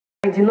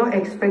did not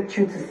expect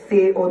you to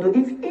say, although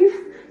if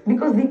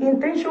because the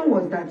intention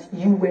was that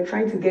you were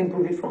trying to get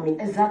groovy from me.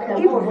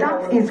 Exactly. If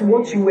that is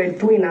what you were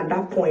doing at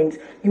that point,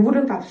 you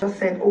wouldn't have just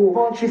said, oh,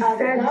 but she at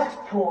said. that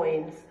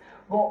point,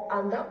 but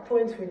at that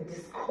point we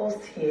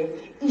discussed here,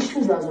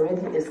 issues has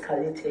already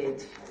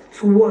escalated.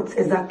 To what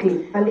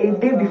exactly? And a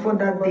day before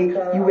that day,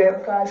 you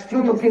were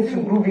still talking to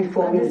Groovy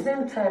for me. At the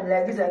same time,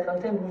 like this, I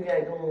can tell Groovy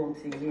I don't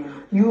want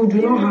again. You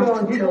do not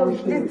have to tell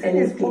him this anything.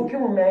 This is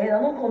fucking with my head.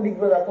 I don't come big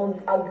brother, I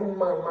don't argue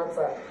man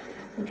matter.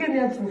 We came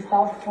here to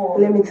have fun.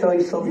 Let me tell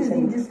you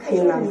something. This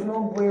discussion is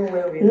not going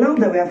well with now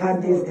that we have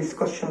had this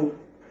discussion,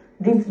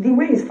 the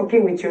way he's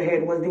fucking with your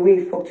head was the way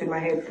he fucked with my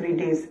head 3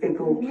 days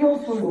ago.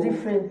 Yours was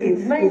different.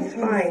 It's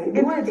fine.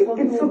 The way it's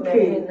fucking it's with my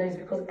okay. head now is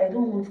because I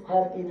don't want to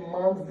have a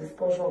man's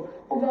discussion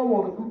over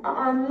what.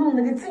 No,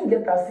 the thing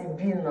get as it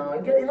be now.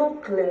 It's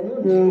not clear.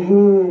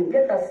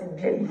 Get as it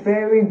be.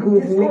 Very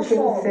good.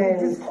 Making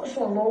sense.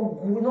 Discussion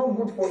not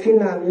good for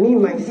Phyna, me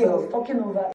myself. talking over